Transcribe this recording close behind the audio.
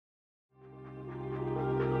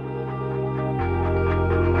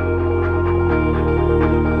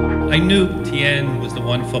I knew Tian was the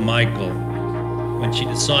one for Michael when she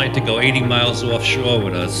decided to go 80 miles offshore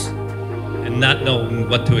with us and not knowing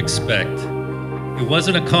what to expect. It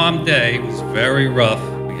wasn't a calm day, it was very rough.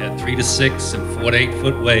 We had 3 to 6 and 4 to 8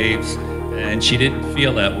 foot waves, and she didn't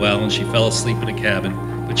feel that well and she fell asleep in the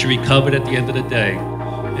cabin. But she recovered at the end of the day.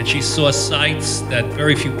 And she saw sights that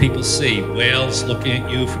very few people see. Whales looking at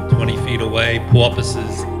you from 20 feet away,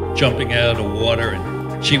 porpoises jumping out of the water,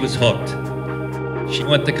 and she was hooked. She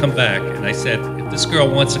wanted to come back, and I said, if this girl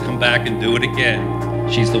wants to come back and do it again,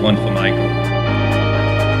 she's the one for Michael.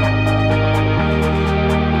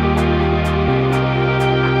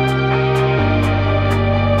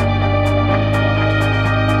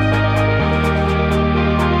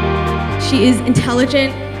 She is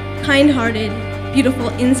intelligent, kind-hearted, beautiful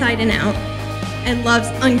inside and out, and loves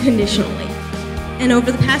unconditionally. And over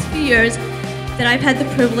the past few years that I've had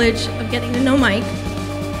the privilege of getting to know Mike,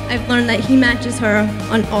 I've learned that he matches her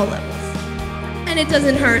on all levels. And it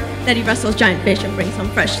doesn't hurt that he wrestles giant fish and brings home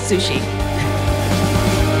fresh sushi.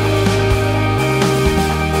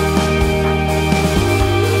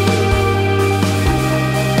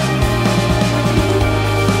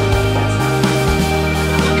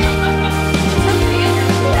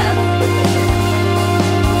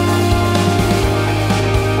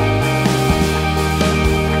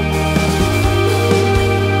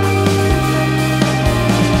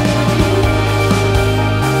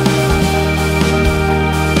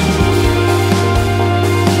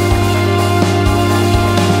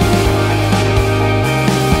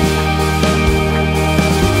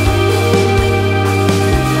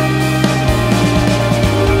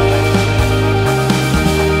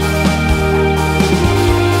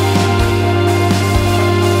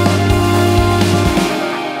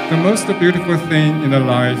 The most beautiful thing in the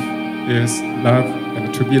life is love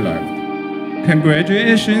and to be loved.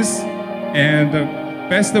 Congratulations and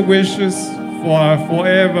best wishes for a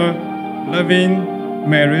forever loving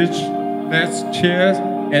marriage. Let's cheers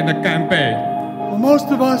and ganbei. For most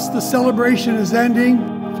of us, the celebration is ending.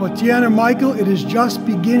 For Tian and Michael, it is just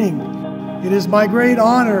beginning. It is my great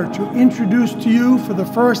honor to introduce to you for the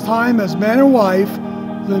first time as man and wife,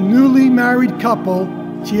 the newly married couple,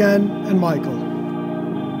 Tian and Michael.